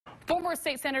Former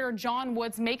State Senator John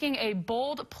Woods making a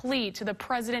bold plea to the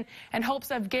president in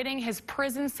hopes of getting his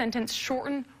prison sentence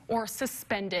shortened or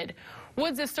suspended.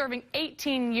 Woods is serving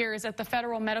 18 years at the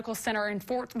Federal Medical Center in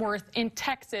Fort Worth in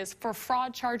Texas for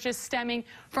fraud charges stemming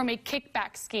from a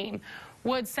kickback scheme.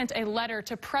 Woods sent a letter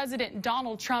to President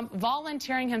Donald Trump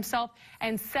volunteering himself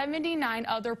and 79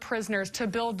 other prisoners to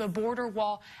build the border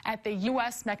wall at the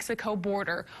U.S.-Mexico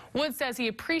border. Woods says he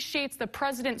appreciates the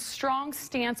president's strong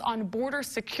stance on border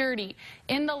security.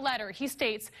 In the letter, he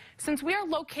states, "Since we are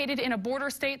located in a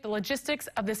border state, the logistics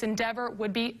of this endeavor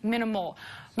would be minimal.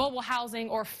 Mobile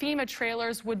housing or FEMA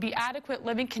trailers would be adequate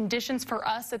living conditions for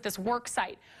us at this work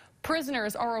site.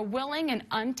 Prisoners are a willing and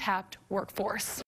untapped workforce."